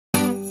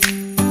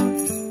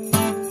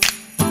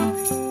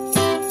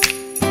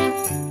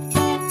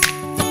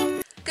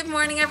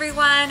morning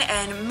everyone,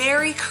 and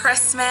Merry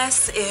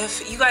Christmas.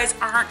 If you guys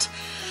aren't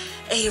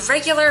a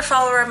regular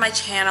follower of my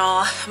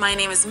channel, my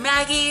name is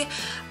Maggie.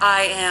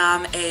 I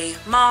am a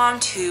mom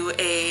to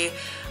a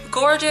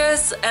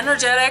gorgeous,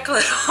 energetic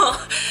little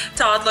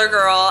toddler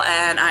girl,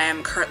 and I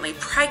am currently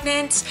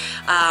pregnant.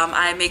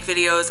 I make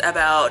videos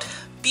about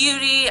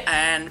beauty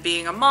and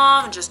being a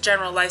mom and just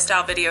general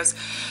lifestyle videos.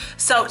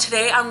 So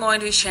today I'm going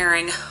to be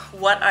sharing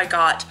what I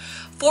got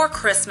for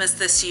Christmas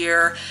this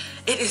year.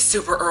 It is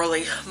super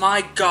early.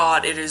 My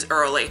God, it is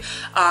early.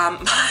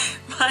 My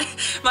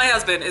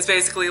husband is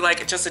basically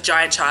like just a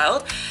giant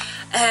child,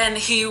 and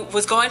he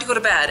was going to go to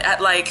bed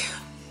at like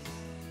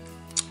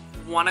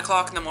 1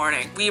 o'clock in the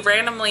morning. We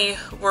randomly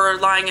were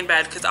lying in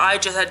bed because I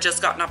had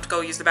just gotten up to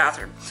go use the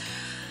bathroom,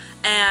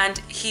 and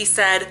he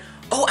said,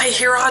 "Oh, I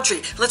hear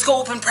Audrey. Let's go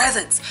open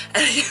presents."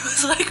 And he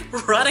was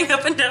like running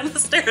up and down the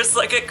stairs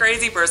like a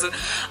crazy person.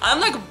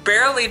 I'm like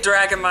barely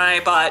dragging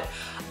my butt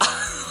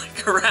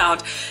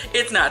around.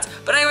 It's nuts.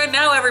 But anyway,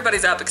 now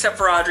everybody's up except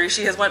for Audrey.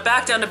 She has went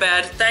back down to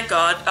bed. Thank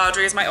God.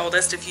 Audrey is my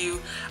oldest, if you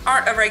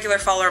aren't a regular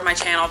follower of my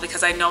channel,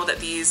 because I know that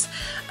these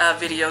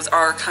videos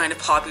are kind of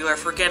popular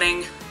for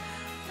getting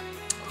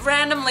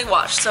randomly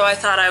watched. So I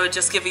thought I would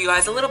just give you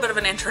guys a little bit of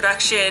an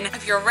introduction.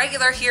 If you're a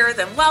regular here,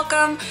 then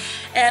welcome,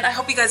 and I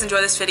hope you guys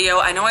enjoy this video.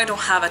 I know I don't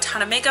have a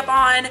ton of makeup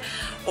on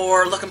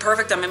or looking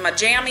perfect. I'm in my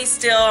jammies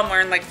still. I'm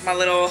wearing like my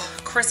little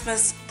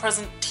Christmas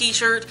present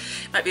t-shirt.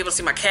 Might be able to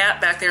see my cat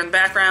back there in the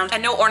background,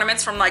 and no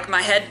ornaments from like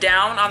my head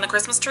down on the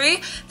Christmas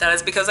tree. That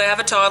is because I have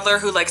a toddler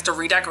who likes to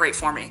redecorate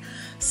for me.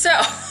 So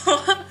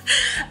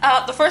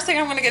the first thing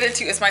I'm going to get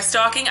into is my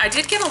stocking. I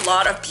did get a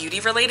lot of beauty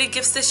related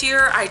gifts this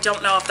year. I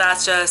don't know if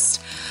that's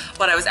just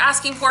what I was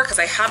asking for, because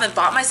I haven't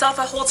bought myself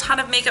a whole ton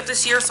of makeup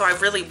this year, so I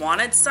really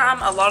wanted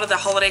some. A lot of the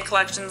holiday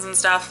collections and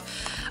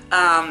stuff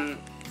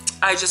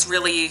I just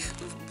really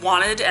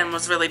wanted and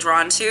was really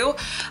drawn to,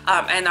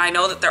 and I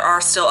know that there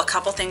are still a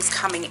couple things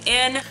coming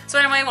in. So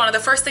anyway, one of the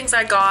first things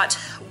I got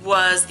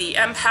was the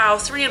MPOW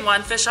 3-in-1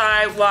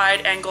 fisheye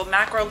wide angle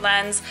macro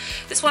lens.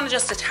 This one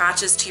just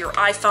attaches to your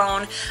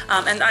iPhone,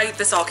 and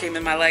this all came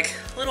in my like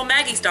little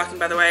Maggie stocking,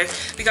 by the way.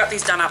 We got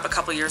these done up a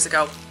couple years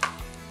ago.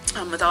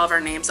 With all of our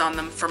names on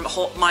them from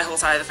my whole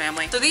side of the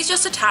family. So these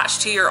just attach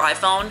to your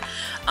iPhone,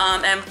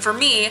 and for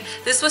me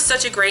this was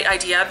such a great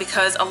idea,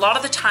 because a lot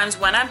of the times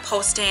when I'm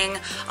posting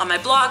on my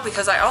blog,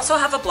 because I also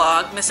have a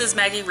blog, Mrs.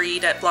 Maggie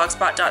Reid at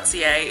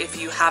blogspot.ca, if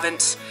you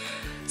haven't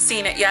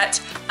seen it yet,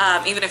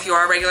 even if you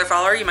are a regular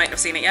follower you might have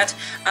seen it yet,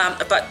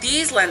 but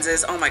these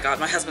lenses, oh my God,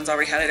 my husband's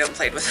already had it out and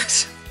played with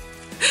it.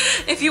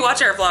 If you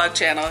watch our vlog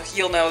channel,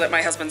 you'll know that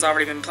my husband's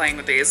already been playing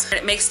with these. And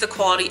it makes the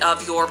quality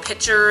of your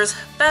pictures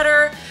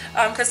better,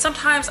 because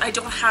sometimes I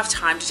don't have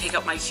time to take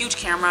out my huge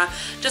camera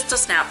just to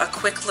snap a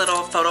quick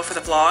little photo for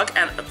the vlog,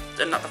 and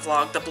not the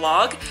vlog, the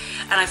blog.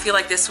 And I feel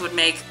like this would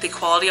make the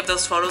quality of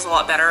those photos a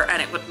lot better,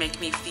 and it would make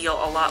me feel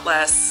a lot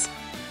less,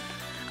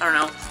 I don't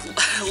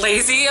know,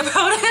 lazy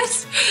about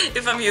it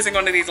if I'm using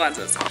one of these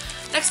lenses.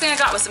 Next thing I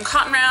got was some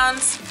cotton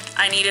rounds.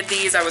 I needed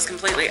these. I was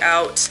completely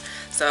out.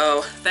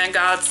 So thank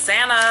God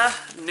Santa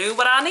knew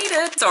what I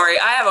needed. Sorry,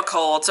 I have a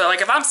cold, so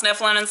like if I'm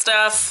sniffling and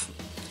stuff,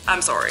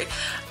 I'm sorry.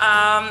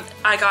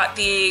 I got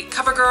the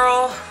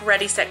CoverGirl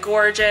Ready Set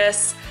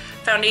Gorgeous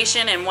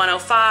foundation in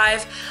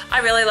 105. I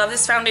really love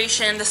this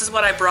foundation. This is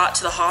what I brought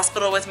to the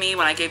hospital with me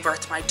when I gave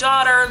birth to my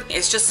daughter.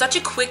 It's just such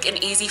a quick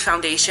and easy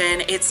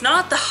foundation. It's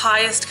not the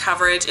highest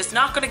coverage. It's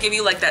not gonna give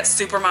you like that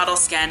supermodel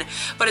skin,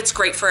 but it's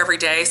great for every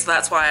day, so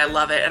that's why I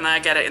love it. And I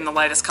get it in the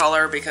lightest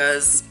color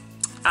because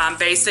I'm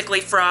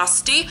basically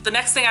frosty. The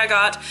next thing I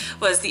got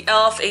was the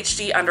e.l.f.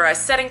 HD Under Eye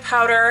Setting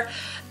Powder.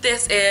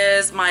 This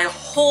is my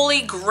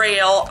holy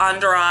grail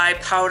under eye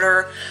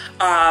powder,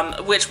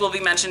 which will be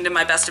mentioned in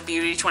my Best of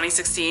Beauty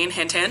 2016,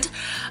 hint hint.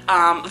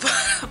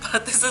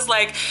 But this is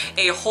like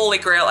a holy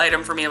grail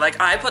item for me. Like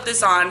I put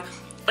this on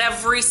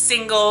every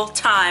single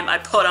time I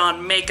put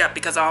on makeup,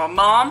 because I'm a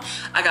mom.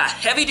 I got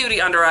heavy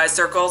duty under eye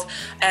circles,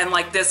 and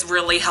like this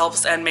really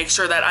helps and makes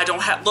sure that I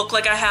don't look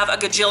like I have a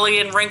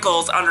gajillion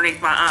wrinkles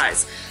underneath my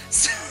eyes.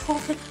 So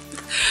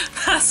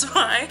that's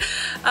why.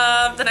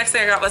 The next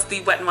thing I got was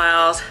the Wet n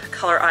Wild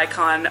Color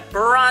Icon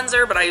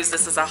bronzer, but I use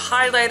this as a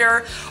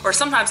highlighter or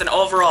sometimes an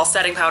overall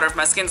setting powder if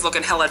my skin's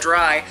looking hella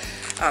dry.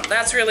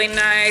 That's really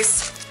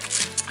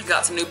nice. I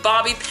got some new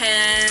bobby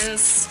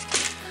pins.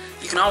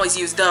 You can always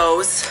use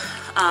those.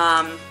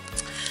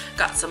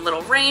 Got some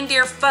little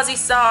reindeer fuzzy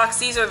socks.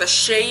 These are the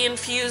Shea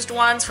infused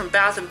ones from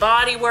Bath and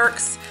Body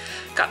Works.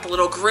 Got the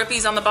little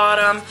grippies on the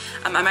bottom.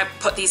 I might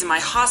put these in my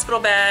hospital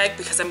bag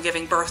because I'm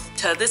giving birth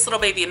to this little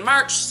baby in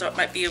March, so it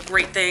might be a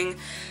great thing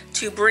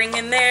to bring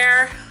in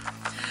there.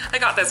 I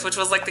got this, which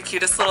was like the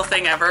cutest little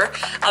thing ever.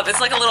 It's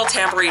like a little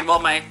tambourine. Well,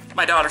 my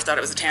daughter thought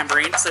it was a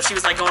tambourine, so she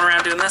was like going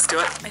around doing this to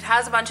it. It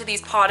has a bunch of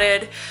these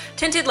potted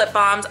tinted lip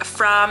balms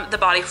from the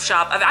Body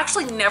Shop. I've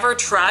actually never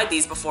tried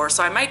these before,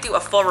 so I might do a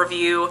full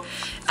review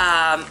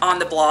on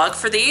the blog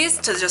for these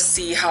to just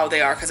see how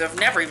they are, because I've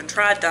never even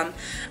tried them.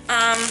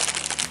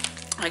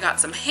 I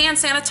got some hand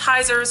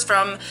sanitizers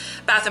from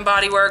Bath &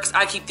 Body Works.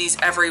 I keep these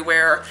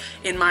everywhere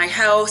in my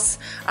house.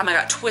 I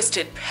got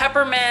Twisted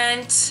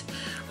Peppermint,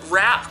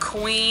 Wrap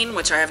Queen,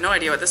 which I have no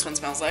idea what this one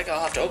smells like. I'll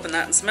have to open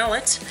that and smell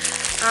it.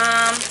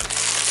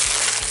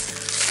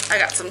 I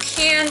got some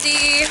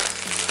candy,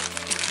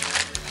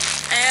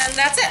 and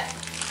that's it.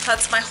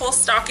 That's my whole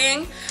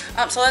stocking.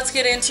 So let's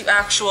get into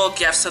actual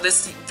gifts. So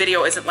this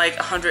video isn't like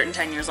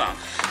 110 years long.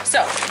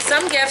 So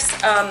some gifts,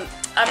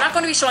 I'm not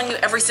going to be showing you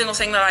every single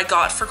thing that I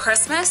got for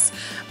Christmas,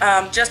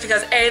 just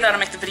because A, that'll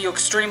make the video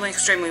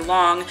extremely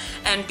long,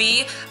 and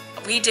B,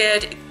 we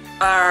did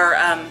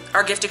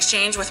our gift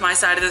exchange with my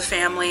side of the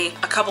family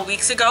a couple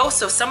weeks ago.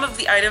 So some of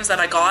the items that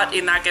I got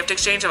in that gift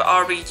exchange I've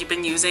already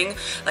been using,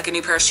 like a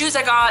new pair of shoes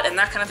I got and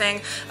that kind of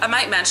thing. I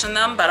might mention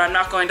them, but I'm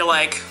not going to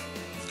like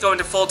go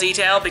into full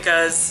detail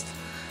because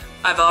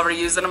I've already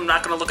used them. I'm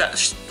not gonna look at,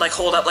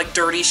 hold up like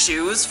dirty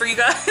shoes for you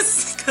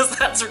guys because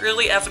that's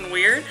really effing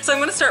weird. So I'm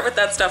gonna start with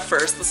that stuff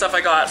first, the stuff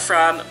I got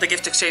from the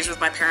gift exchange with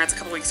my parents a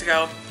couple weeks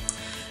ago.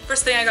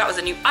 First thing I got was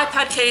a new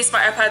iPad case. My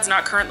iPad's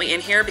not currently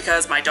in here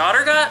because my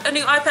daughter got a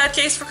new iPad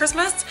case for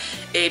Christmas,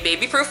 a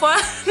baby-proof one.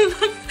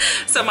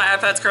 So my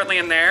iPad's currently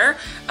in there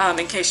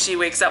in case she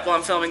wakes up while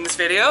I'm filming this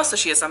video, so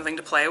she has something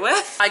to play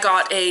with. I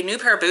got a new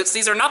pair of boots.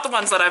 These are not the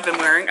ones that I've been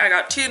wearing. I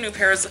got two new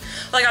pairs.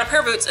 Well, I got a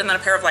pair of boots and then a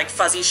pair of like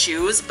fuzzy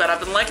shoes, but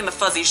I've been liking the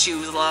fuzzy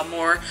shoes a lot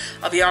more,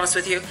 I'll be honest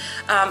with you.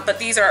 But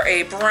these are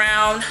a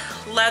brown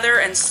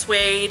leather and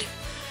suede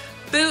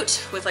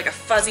boot with like a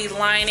fuzzy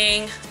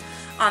lining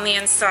on the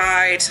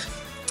inside.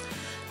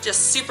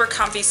 Just super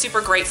comfy, super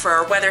great for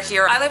our weather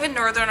here. I live in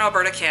northern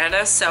Alberta,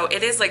 Canada, so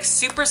it is like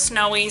super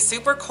snowy,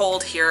 super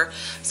cold here.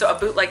 So a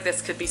boot like this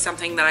could be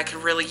something that I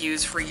could really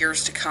use for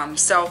years to come.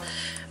 So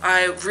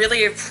I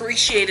really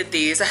appreciated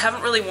these. I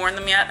haven't really worn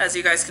them yet, as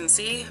you guys can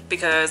see,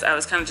 because I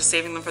was kind of just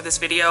saving them for this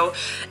video.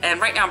 And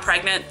right now I'm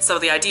pregnant, so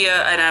the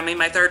idea, and I'm in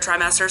my 3rd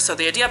trimester, so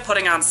the idea of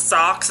putting on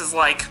socks is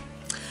like,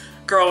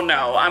 girl,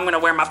 no, I'm gonna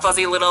wear my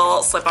fuzzy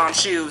little slip-on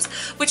shoes,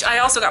 which I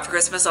also got for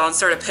Christmas. I'll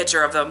insert a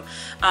picture of them.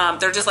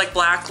 They're just like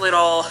black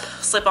little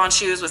slip-on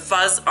shoes with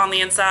fuzz on the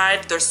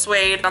inside. They're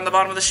suede. On the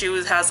bottom of the shoe,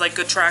 it has like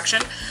good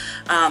traction.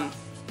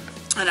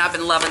 And I've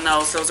been loving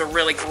those. Those are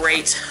really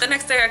great. The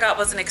next thing I got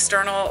was an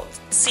external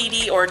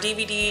CD or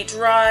DVD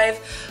drive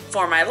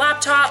for my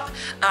laptop.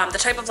 The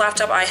type of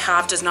laptop I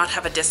have does not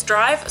have a disk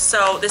drive.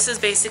 So this is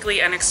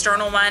basically an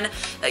external one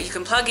that you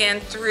can plug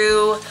in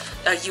through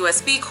a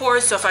USB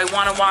cord. So if I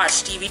want to watch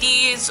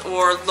DVDs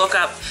or look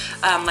up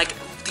like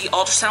the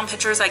ultrasound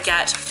pictures I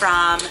get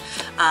from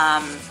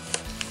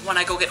when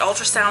I go get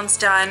ultrasounds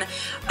done,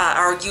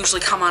 are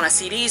usually come on a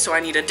CD. So I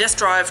need a disk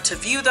drive to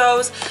view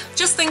those.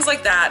 Just things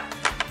like that.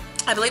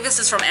 I believe this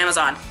is from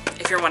Amazon,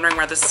 if you're wondering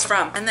where this is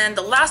from. And then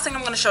the last thing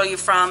I'm going to show you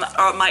from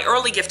my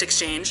early gift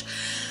exchange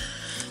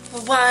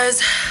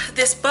was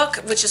this book,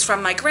 which is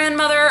from my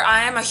grandmother.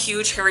 I am a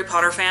huge Harry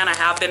Potter fan. I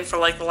have been for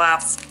like the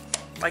last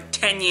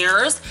 10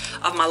 years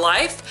of my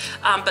life.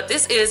 But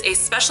this is a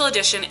special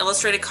edition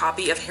illustrated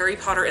copy of Harry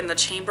Potter in the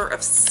Chamber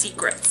of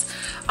Secrets.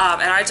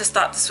 And I just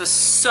thought this was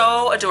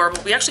so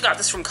adorable. We actually got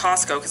this from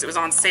Costco because it was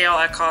on sale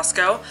at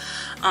Costco.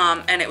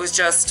 And it was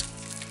just,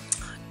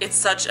 it's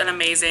such an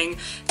amazing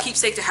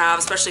keepsake to have,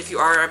 especially if you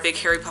are a big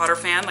Harry Potter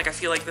fan. Like, I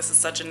feel like this is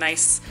such a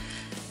nice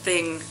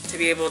thing to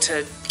be able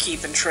to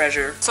keep and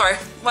treasure. Sorry,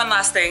 one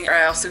last thing.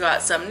 I also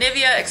got some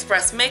Nivea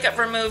Express Makeup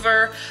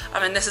Remover.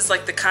 And this is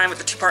like the kind with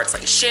the 2 parts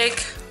that you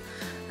shake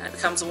and it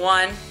becomes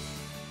one.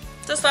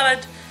 Just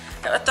thought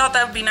I thought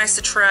that would be nice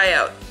to try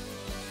out.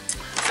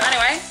 So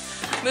anyway,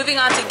 moving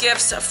on to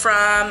gifts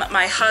from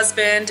my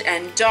husband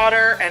and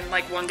daughter, and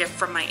like one gift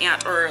from my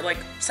aunt, or like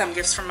some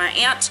gifts from my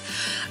aunt.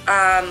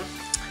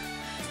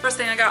 First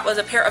thing I got was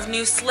a pair of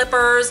new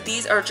slippers.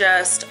 These are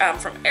just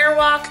from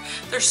Airwalk.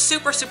 They're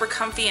super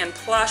comfy and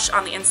plush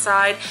on the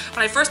inside.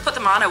 When I first put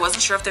them on, I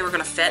wasn't sure if they were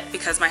gonna fit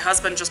because my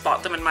husband just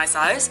bought them in my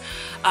size,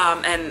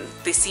 and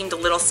they seemed a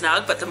little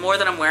snug, but the more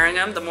that I'm wearing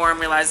them, the more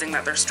I'm realizing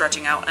that they're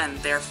stretching out and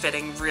they're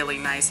fitting really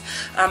nice.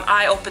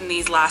 I opened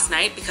these last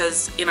night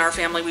because in our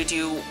family we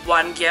do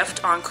one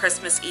gift on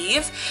Christmas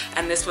Eve,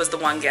 and this was the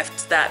one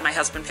gift that my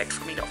husband picked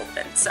for me to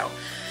open. So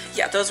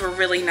yeah, those were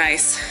really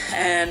nice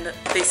and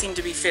they seem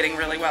to be fitting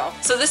really well.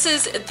 So this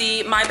is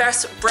the My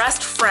Best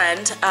Breast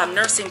Friend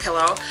nursing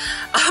pillow.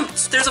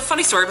 There's a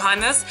funny story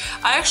behind this.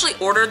 I actually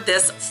ordered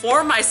this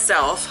for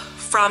myself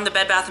from the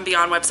Bed Bath &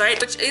 Beyond website,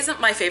 which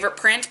isn't my favorite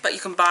print, but you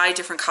can buy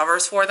different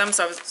covers for them.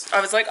 So I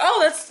was like,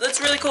 oh,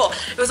 that's really cool.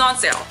 It was on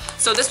sale.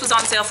 So this was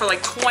on sale for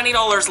like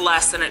 $20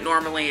 less than it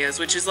normally is,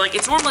 which is like,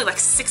 it's normally like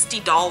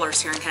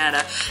 $60 here in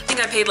Canada. I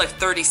think I paid like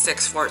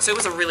 $36 for it, so it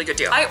was a really good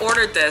deal. I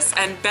ordered this,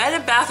 and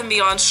Bed Bath &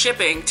 Beyond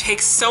shipping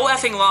takes so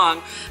effing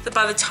long that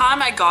by the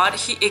time it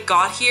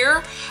got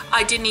here,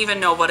 I didn't even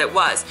know what it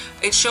was.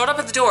 It showed up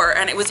at the door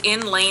and it was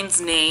in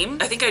Lane's name.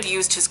 I think I'd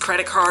used his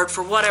credit card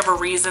for whatever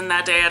reason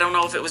that day. I don't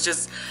know if it was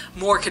just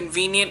more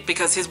convenient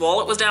because his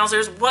wallet was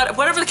downstairs,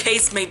 whatever the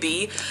case may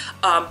be,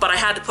 but I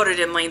had to put it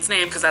in Lane's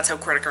name because that's how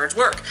credit cards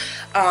work,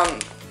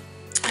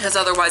 because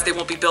otherwise they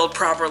won't be billed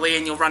properly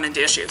and you'll run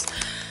into issues.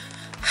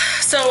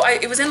 So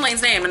it was in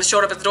Lane's name and it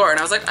showed up at the door and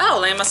I was like, oh,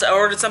 Lane must have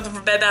ordered something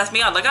from Bed Bath &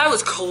 Beyond. Like, I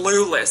was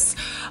clueless.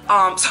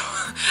 So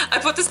I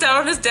put this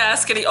down on his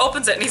desk and he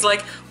opens it and he's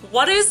like,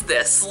 what is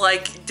this?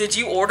 Like, did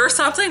you order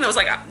something? And I was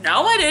like,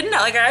 no, I didn't.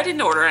 Like, I didn't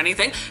order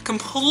anything.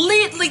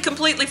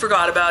 Completely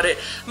forgot about it.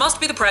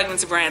 Must be the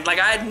pregnancy brand. Like,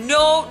 I had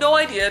no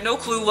idea, no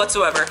clue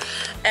whatsoever.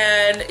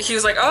 And he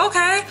was like, oh,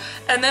 okay.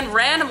 And then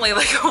randomly,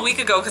 like a week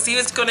ago, because he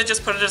was gonna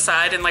just put it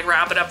aside and like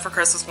wrap it up for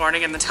Christmas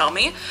morning and then tell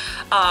me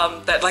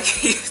that like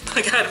he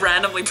like had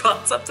randomly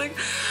bought something.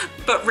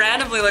 But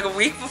randomly, like a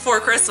week before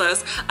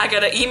Christmas, I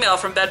got an email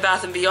from Bed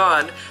Bath &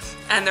 Beyond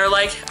and they're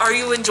like, are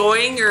you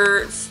enjoying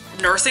your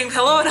nursing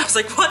pillow? And I was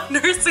like, what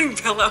nursing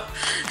pillow?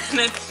 And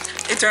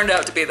it turned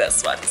out to be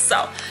this one.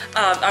 So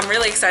I'm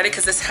really excited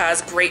because this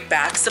has great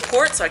back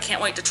support, so I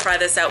can't wait to try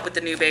this out with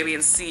the new baby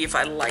and see if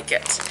I like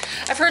it.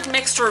 I've heard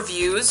mixed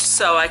reviews,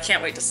 so I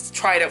can't wait to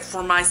try it out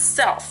for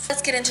myself.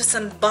 Let's get into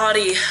some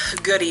body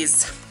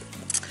goodies.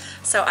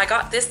 So I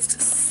got this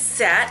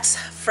set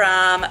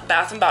from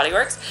Bath & Body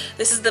Works.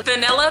 This is the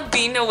Vanilla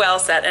Be Noel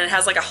set, and it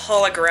has like a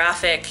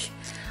holographic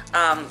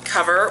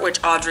cover,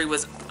 which Audrey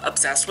was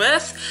obsessed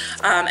with.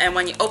 And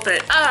when you open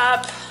it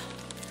up,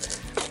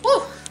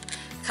 woo,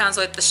 it comes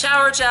with the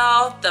shower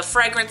gel, the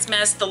fragrance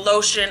mist, the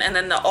lotion, and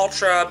then the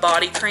ultra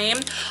body cream,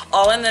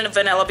 all in the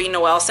Vanilla Be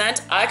Noel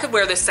scent. I could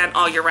wear this scent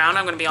all year round,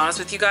 I'm gonna be honest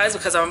with you guys,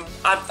 because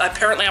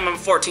apparently I'm a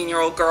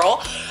 14-year-old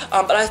girl.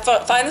 But I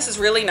find this is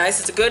really nice.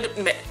 It's a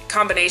good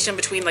combination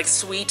between like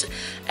sweet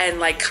and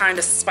like kind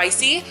of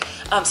spicy.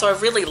 So I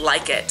really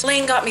like it.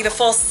 Lane got me the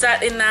full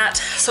set in that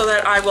so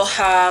that I will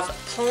have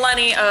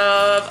plenty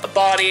of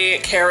body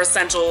care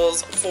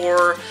essentials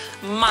for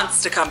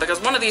months to come, because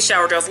one of these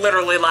shower gels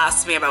literally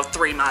lasts me about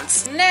 3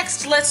 months.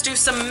 Next, let's do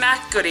some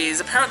MAC goodies.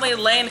 Apparently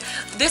Lane,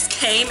 this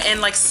came in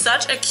like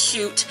such a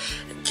cute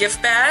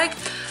gift bag.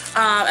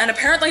 And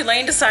apparently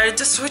Lane decided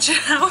to switch it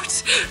out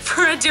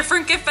for a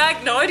different gift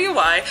bag, no idea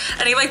why.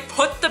 And he like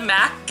put the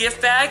MAC gift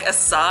bag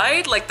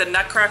aside, like the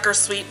Nutcracker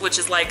Suite, which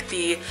is like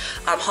the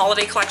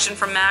holiday collection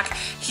from MAC.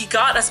 He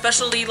got a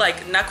specialty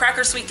like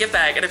Nutcracker Suite gift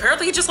bag, and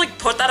apparently he just like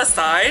put that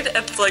aside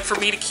and like for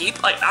me to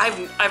keep. Like I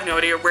have no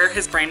idea where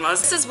his brain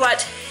was. This is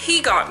what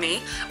he got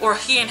me, or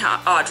he and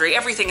Audrey.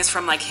 Everything is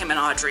from like him and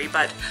Audrey,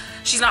 but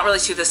she's not really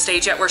to the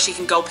stage yet where she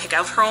can go pick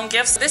out her own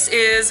gifts. This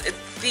is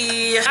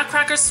the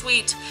Nutcracker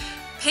Suite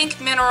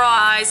Pink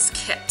Mineralized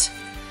Kit.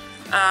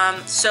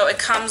 So it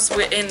comes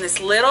in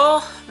this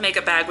little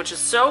makeup bag, which is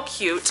so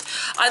cute.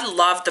 I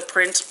love the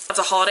print of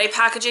the holiday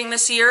packaging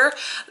this year.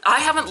 I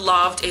haven't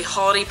loved a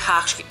holiday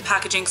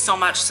packaging so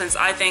much since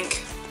I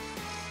think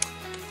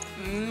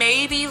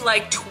maybe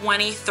like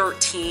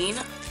 2013.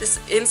 This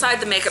inside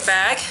the makeup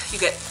bag, you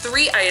get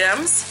 3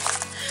 items.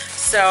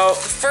 So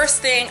the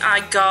first thing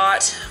I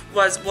got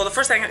was, well, the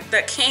first thing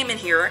that came in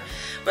here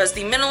was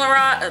the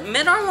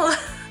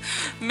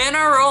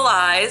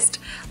mineralized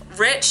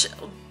rich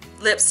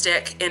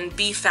lipstick in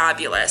Be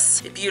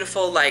Fabulous. A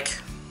beautiful, like,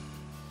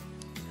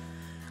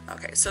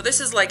 okay, so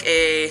this is like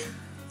a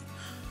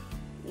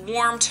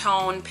warm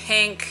tone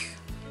pink,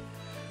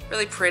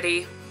 really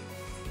pretty.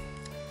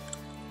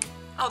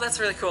 Oh,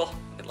 that's really cool.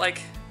 It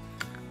like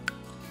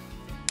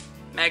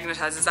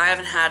magnetizes. I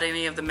haven't had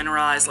any of the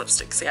mineralized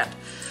lipsticks yet.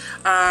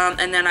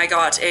 And then I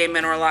got a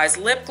mineralized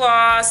lip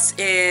gloss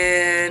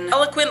in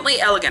Eloquently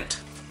Elegant.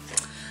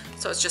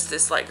 So it's just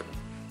this like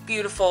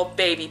beautiful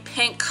baby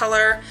pink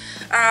color.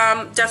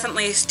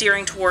 Definitely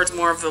steering towards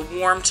more of a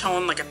warm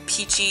tone, like a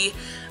peachy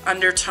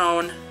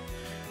undertone.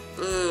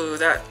 Ooh,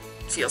 that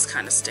feels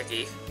kind of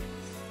sticky.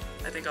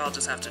 I think I'll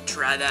just have to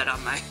try that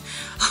on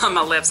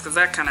my lips, because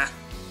that kind of,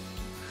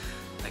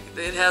 like,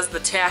 it has the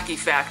tacky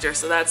factor,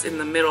 so that's in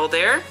the middle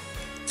there.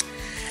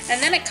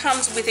 And then it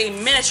comes with a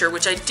miniature,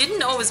 which I didn't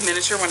know was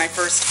miniature when I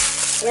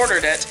first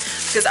ordered it,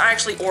 because I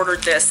actually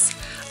ordered this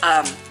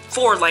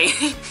for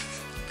Lane.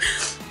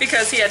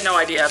 Because he had no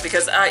idea,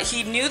 because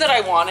he knew that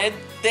I wanted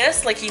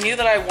this, like he knew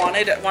that I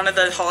wanted one of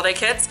the holiday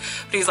kits,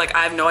 but he's like,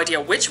 I have no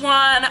idea which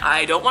one,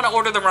 I don't want to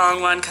order the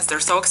wrong one because they're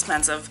so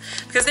expensive,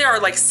 because they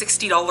are like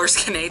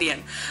 $60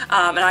 Canadian,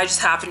 and I just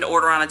happened to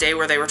order on a day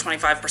where they were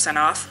 25%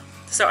 off.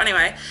 So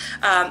anyway,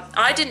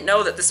 I didn't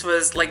know that this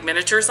was like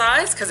miniature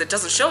size, because it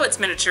doesn't show it's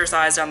miniature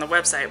sized on the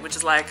website, which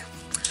is like,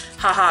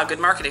 haha, good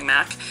marketing,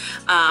 Mac.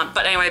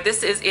 But anyway,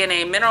 this is in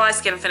a mineralized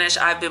skin finish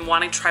I've been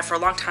wanting to try for a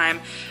long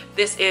time.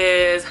 This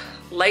is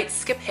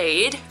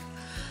Lightscapade,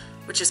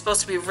 which is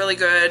supposed to be a really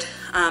good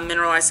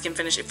mineralized skin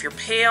finish if you're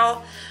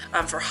pale,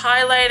 for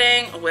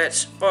highlighting,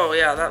 which, oh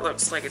yeah, that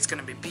looks like it's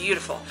gonna be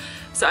beautiful.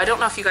 So I don't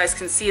know if you guys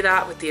can see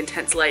that with the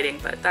intense lighting,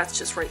 but that's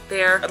just right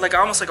there. Like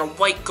almost like a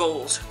white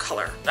gold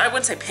color. I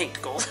wouldn't say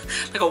pink gold,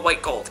 like a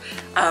white gold.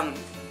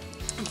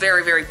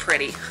 Very, very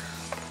pretty.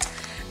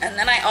 And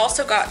then I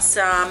also got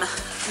some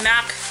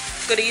MAC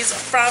goodies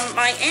from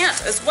my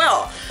aunt as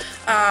well.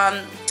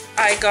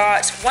 I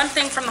got one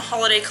thing from the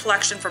holiday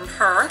collection from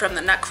her, from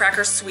the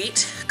Nutcracker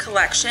Suite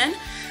collection,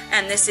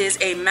 and this is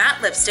a matte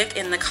lipstick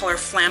in the color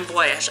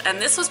Flamboyant. And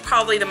this was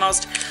probably the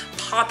most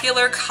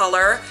popular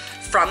color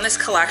from this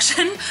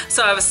collection.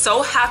 So I was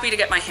so happy to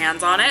get my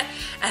hands on it.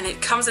 And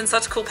it comes in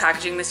such cool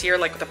packaging this year,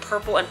 like with the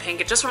purple and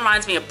pink. It just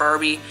reminds me of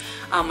Barbie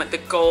with the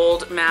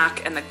gold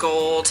MAC and the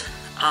gold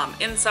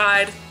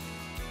inside.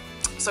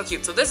 So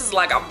cute. So this is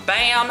like a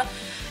bam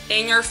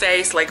in your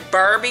face, like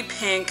Barbie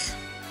pink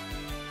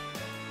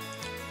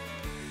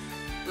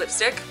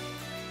lipstick.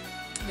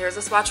 There's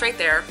a swatch right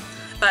there.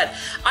 But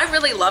I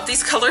really love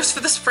these colors for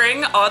the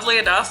spring, oddly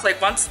enough.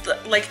 Like once the,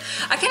 like,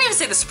 I can't even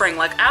say the spring,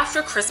 like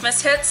after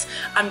Christmas hits,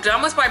 I'm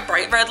done with my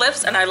bright red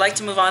lips and I like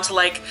to move on to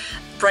like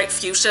bright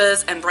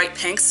fuchsias and bright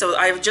pinks. So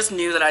I just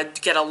knew that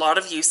I'd get a lot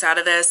of use out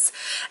of this.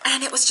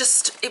 And it was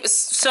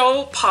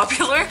so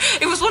popular.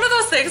 It was one of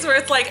those things where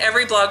it's like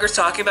every blogger's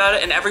talking about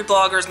it and every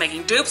blogger's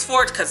making dupes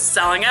for it because it's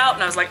selling out.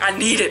 And I was like, I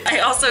need it. I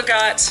also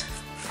got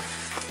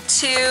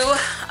 2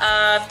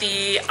 of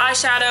the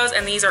eyeshadows,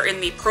 and these are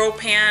in the Pro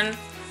Pan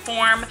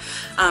form,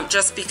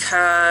 just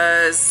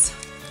because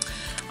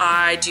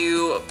I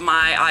do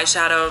my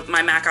eyeshadow,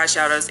 my MAC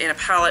eyeshadows in a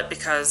palette,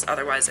 because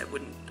otherwise I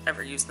wouldn't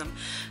ever use them.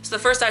 So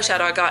the first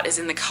eyeshadow I got is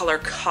in the color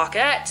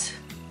Coquette.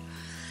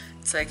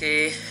 It's like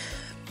a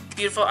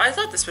beautiful, I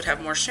thought this would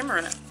have more shimmer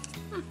in it.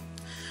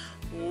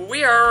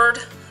 Weird,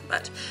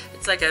 but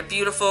it's like a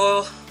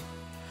beautiful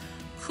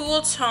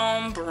cool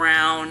tone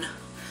brown,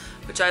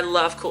 which I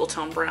love cool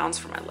tone browns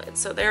for my lids.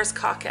 So there's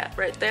Coquette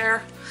right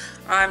there.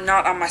 I'm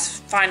not on my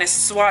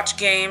finest swatch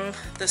game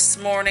this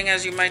morning,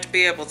 as you might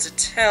be able to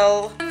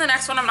tell. And the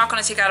next one I'm not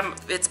going to take out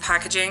of its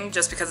packaging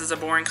just because it's a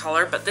boring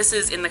color, but this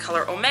is in the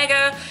color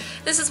Omega.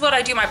 This is what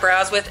I do my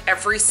brows with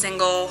every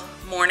single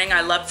morning.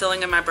 I love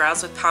filling in my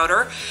brows with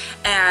powder,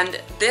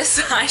 and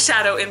this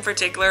eyeshadow in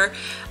particular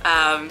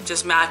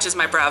just matches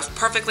my brows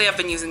perfectly. I've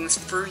been using this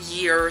for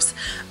years,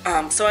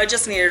 so I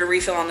just needed a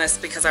refill on this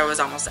because I was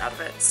almost out of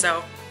it.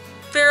 So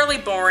fairly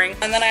boring.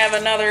 And then I have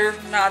another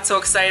not so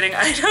exciting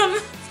item.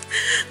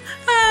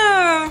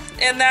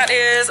 And that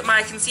is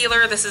my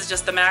concealer. This is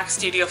just the MAC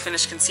Studio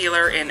Finish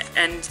Concealer in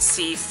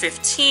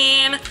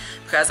NC15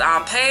 because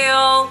I'm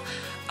pale.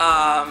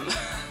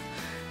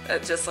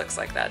 It just looks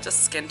like that,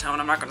 just skin tone.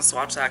 I'm not going to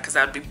swatch that because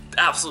that would be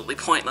absolutely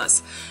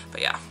pointless.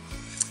 But yeah,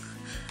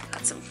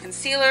 got some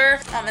concealer.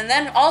 And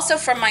then also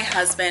from my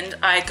husband,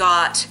 I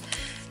got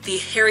the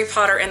Harry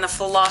Potter and the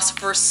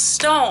Philosopher's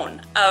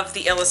Stone of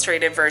the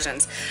illustrated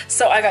versions.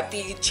 So I got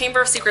the Chamber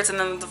of Secrets and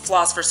then the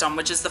Philosopher's Stone,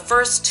 which is the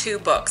first 2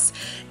 books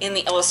in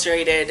the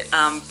illustrated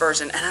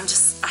version. And I'm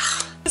just,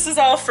 this is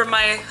all for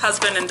my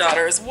husband and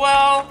daughter as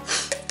well.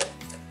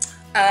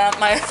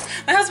 My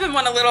husband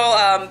went a little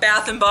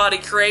Bath and Body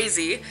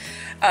crazy,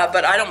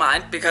 but I don't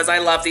mind because I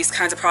love these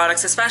kinds of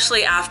products,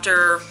 especially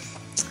after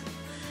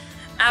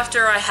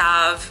I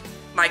have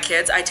my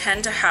kids. I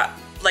tend to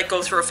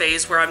go through a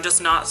phase where I'm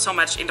just not so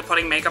much into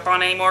putting makeup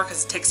on anymore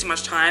because it takes too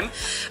much time.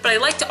 But I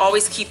like to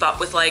always keep up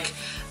with like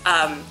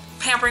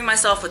pampering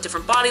myself with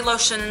different body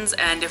lotions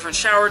and different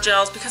shower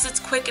gels because it's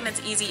quick and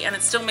it's easy and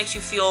it still makes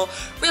you feel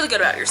really good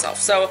about yourself.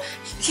 So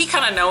he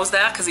kind of knows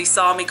that because he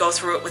saw me go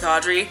through it with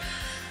Audrey.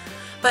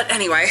 But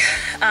anyway,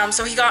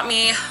 so he got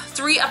me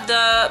 3 of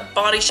the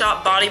Body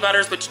Shop body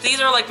butters, which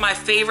these are like my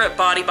favorite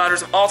body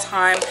butters of all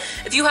time.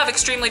 If you have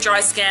extremely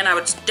dry skin, I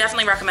would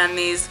definitely recommend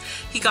these.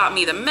 He got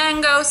me the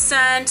mango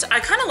scent.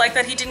 I kind of like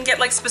that he didn't get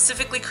like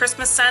specifically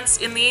Christmas scents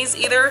in these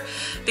either,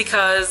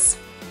 because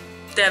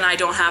then I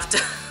don't have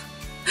to,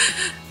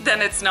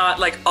 then it's not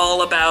like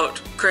all about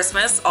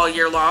Christmas all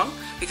year long,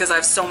 because I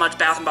have so much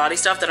Bath and Body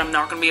stuff that I'm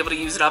not gonna be able to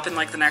use it up in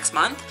like the next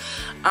month.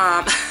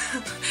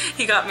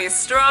 He got me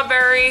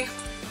strawberry.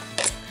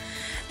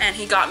 And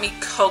he got me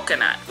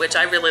coconut, which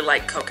I really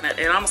like coconut.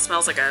 It almost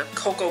smells like a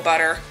cocoa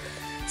butter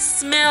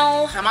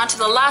smell. I'm on to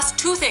the last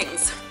 2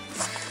 things.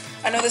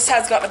 I know this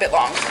has gotten a bit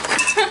long.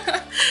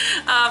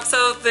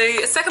 So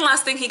the second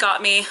last thing he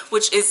got me,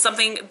 which is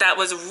something that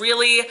was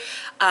really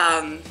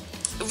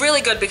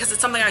good because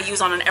it's something I use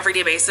on an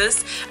everyday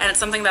basis, and it's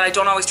something that I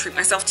don't always treat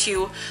myself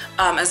to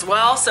as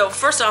well. So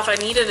first off, I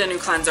needed a new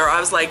cleanser. I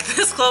was like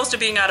this close to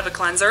being out of a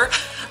cleanser,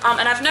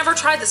 and I've never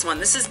tried this one.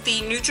 This is the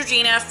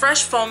Neutrogena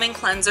Fresh Foaming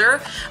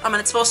Cleanser, and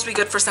it's supposed to be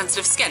good for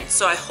sensitive skin,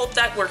 so I hope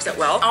that works out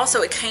well.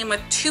 Also, it came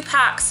with 2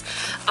 packs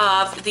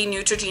of the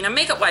Neutrogena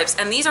makeup wipes,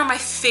 and these are my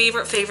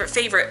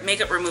favorite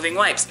makeup removing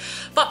wipes.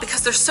 But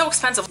because they're so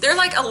expensive, they're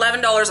like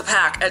 $11 a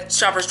pack at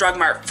Shoppers Drug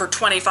Mart for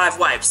 25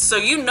 wipes, so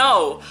you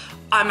know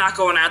I'm not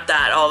going at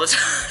that all the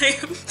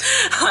time.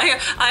 I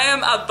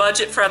am a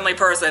budget-friendly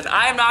person.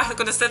 I am not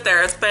going to sit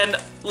there and spend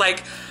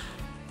like,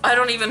 I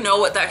don't even know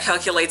what that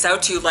calculates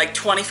out to, like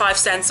 25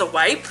 cents a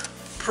wipe?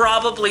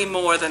 Probably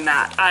more than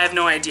that. I have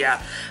no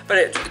idea. But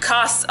it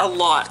costs a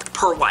lot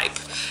per wipe.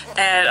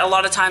 And a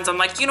lot of times I'm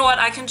like, you know what,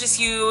 I can just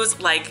use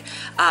like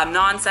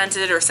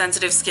non-scented or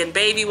sensitive skin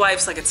baby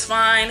wipes, like it's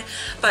fine.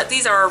 But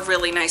these are a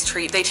really nice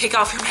treat. They take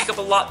off your makeup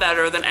a lot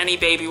better than any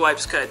baby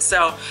wipes could.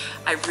 So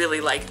I really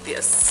like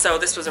this. So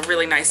this was a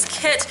really nice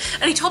kit.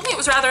 And he told me it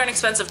was rather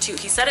inexpensive too.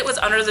 He said it was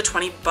under the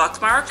 20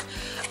 bucks mark,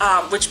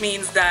 which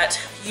means that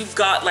you've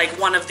got like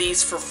one of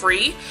these for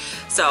free.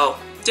 So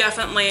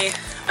definitely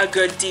a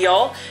good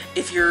deal.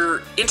 If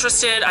you're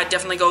interested, I'd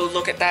definitely go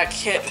look at that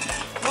kit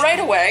right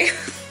away.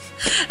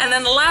 And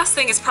then the last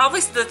thing is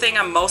probably the thing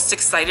I'm most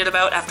excited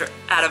about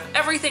out of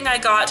everything I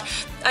got.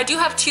 I do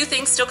have 2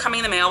 things still coming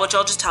in the mail, which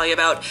I'll just tell you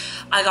about.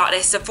 I got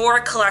a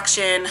Sephora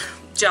collection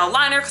gel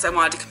liner because I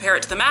wanted to compare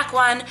it to the MAC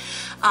one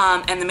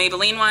and the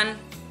Maybelline one.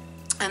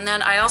 And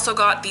then I also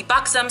got the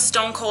Buxom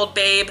Stone Cold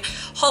Babe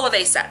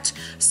holiday set.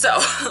 So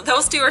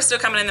those 2 are still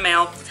coming in the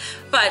mail.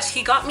 But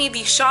he got me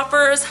the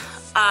Shoppers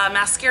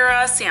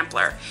mascara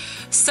sampler.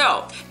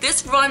 So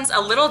this runs a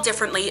little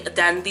differently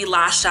than the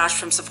Lash Dash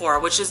from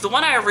Sephora, which is the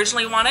one I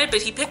originally wanted,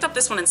 but he picked up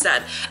this one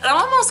instead. And I'm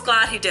almost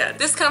glad he did.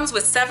 This comes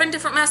with 7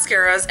 different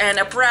mascaras and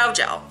a brow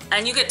gel.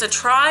 And you get to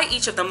try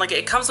each of them. Like,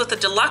 it comes with a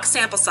deluxe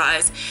sample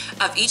size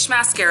of each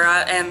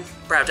mascara and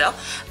brow gel.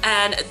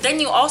 And then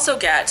you also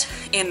get,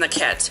 in the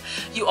kit,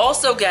 you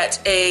also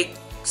get a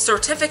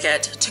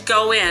certificate to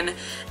go in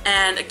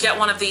and get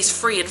one of these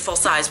free in full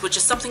size, which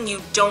is something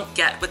you don't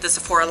get with the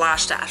Sephora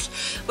Lash Dash.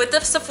 With the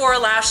Sephora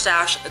Lash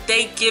Dash,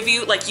 they give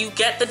you, like, you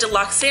get the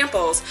deluxe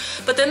samples,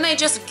 but then they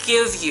just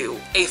give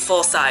you a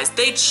full size.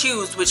 They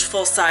choose which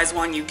full size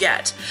one you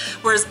get.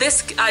 Whereas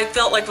this, I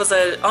felt like, was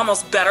a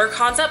almost better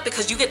concept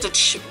because you get to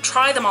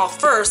try them all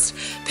first,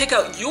 pick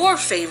out your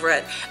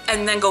favorite,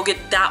 and then go get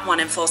that one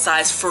in full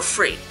size for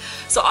free.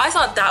 So I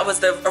thought that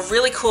was a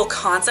really cool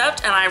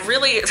concept, and I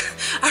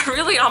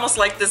really almost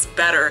like this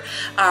better.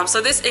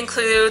 So this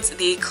includes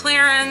the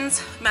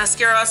Clarins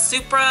Mascara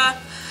Supra,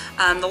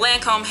 the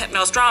Lancome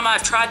Hypnose Drama.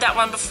 I've tried that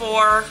one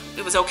before.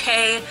 It was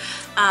okay.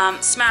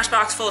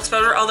 Smashbox Full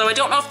Exposure, although I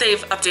don't know if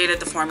they've updated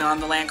the formula on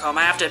the Lancome.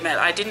 I have to admit,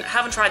 I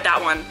haven't tried that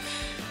one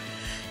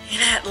in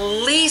at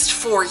least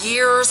 4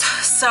 years,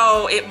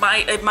 so it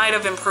might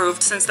have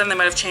improved since then. They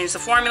might have changed the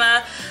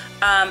formula.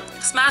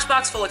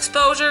 Smashbox Full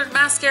Exposure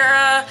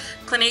Mascara,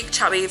 Clinique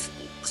Chubby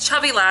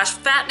Lash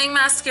Fattening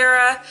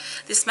Mascara,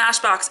 the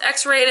Smashbox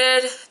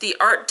X-Rated, the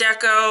Art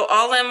Deco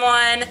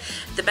All-in-One,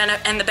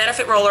 and the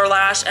Benefit Roller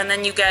Lash, and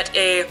then you get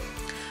a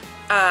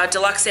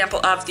deluxe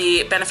sample of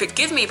the Benefit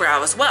Give Me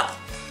Brow as well,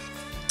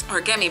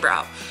 or Get Me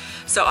Brow.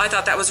 So I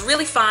thought that was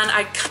really fun.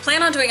 I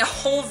plan on doing a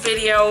whole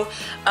video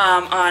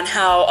on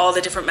how all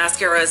the different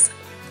mascaras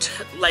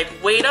like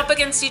weighed up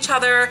against each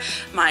other,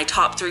 my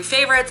top 3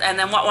 favorites, and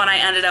then what one I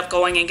ended up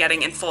going and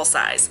getting in full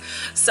size.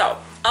 So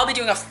I'll be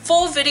doing a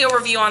full video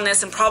review on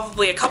this in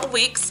probably a couple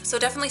weeks, so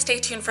definitely stay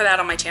tuned for that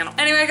on my channel.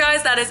 Anyway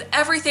guys, that is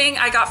everything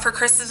I got for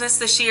Christmas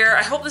this year.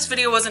 I hope this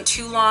video wasn't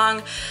too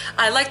long.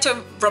 I like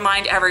to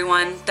remind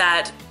everyone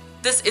that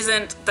this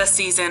isn't the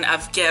season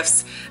of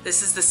gifts.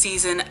 This is the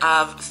season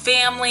of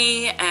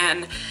family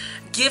and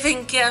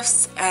giving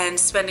gifts and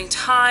spending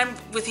time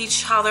with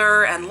each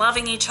other and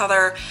loving each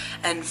other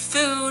and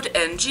food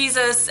and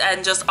Jesus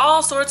and just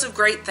all sorts of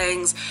great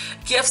things.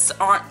 Gifts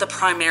aren't the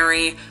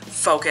primary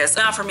focus,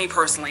 not for me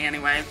personally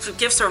anyway.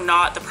 Gifts are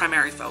not the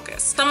primary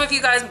focus. Some of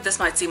you guys, this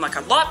might seem like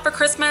a lot for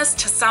Christmas.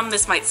 To some,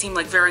 this might seem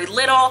like very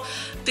little,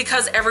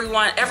 because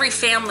every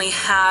family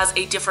has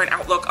a different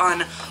outlook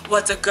on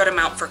what's a good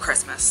amount for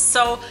Christmas.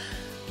 So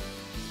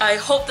I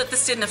hope that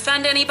this didn't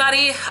offend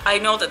anybody. I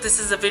know that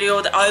this is a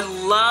video that I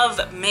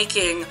love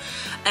making,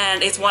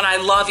 and it's one I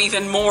love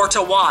even more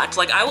to watch.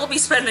 Like, I will be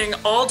spending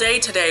all day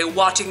today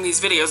watching these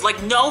videos.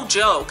 Like, no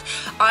joke.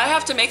 I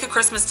have to make a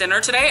Christmas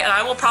dinner today, and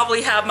I will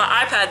probably have my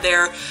iPad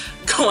there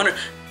going,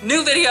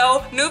 new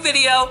video, new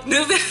video,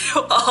 new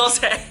video all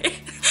day.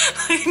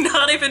 Like,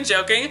 not even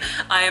joking.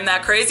 I am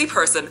that crazy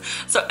person.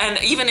 So,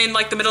 and even in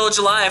like the middle of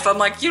July, if I'm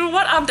like, you know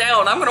what, I'm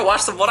down. I'm gonna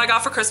watch some What I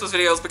Got for Christmas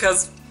videos,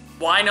 because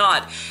why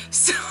not?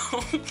 So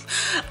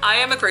I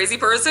am a crazy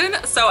person,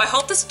 so I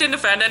hope this didn't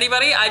offend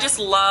anybody. I just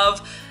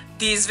love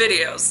these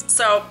videos.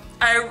 So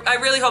I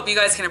really hope you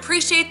guys can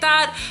appreciate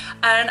that,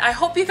 and I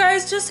hope you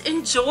guys just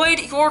enjoyed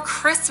your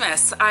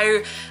Christmas.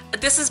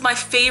 This is my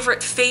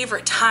favorite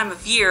time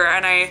of year,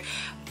 and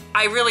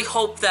I really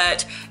hope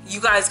that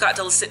you guys got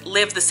to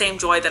live the same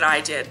joy that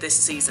I did this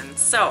season.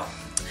 So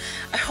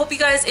I hope you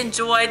guys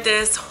enjoyed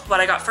this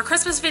What I Got for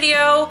Christmas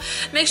video.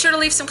 Make sure to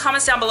leave some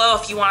comments down below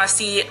if you want to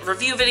see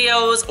review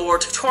videos or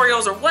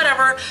tutorials or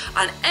whatever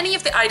on any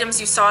of the items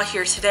you saw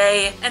here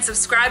today. And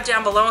subscribe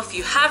down below if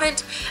you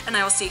haven't. And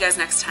I will see you guys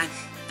next time.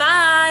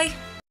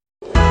 Bye!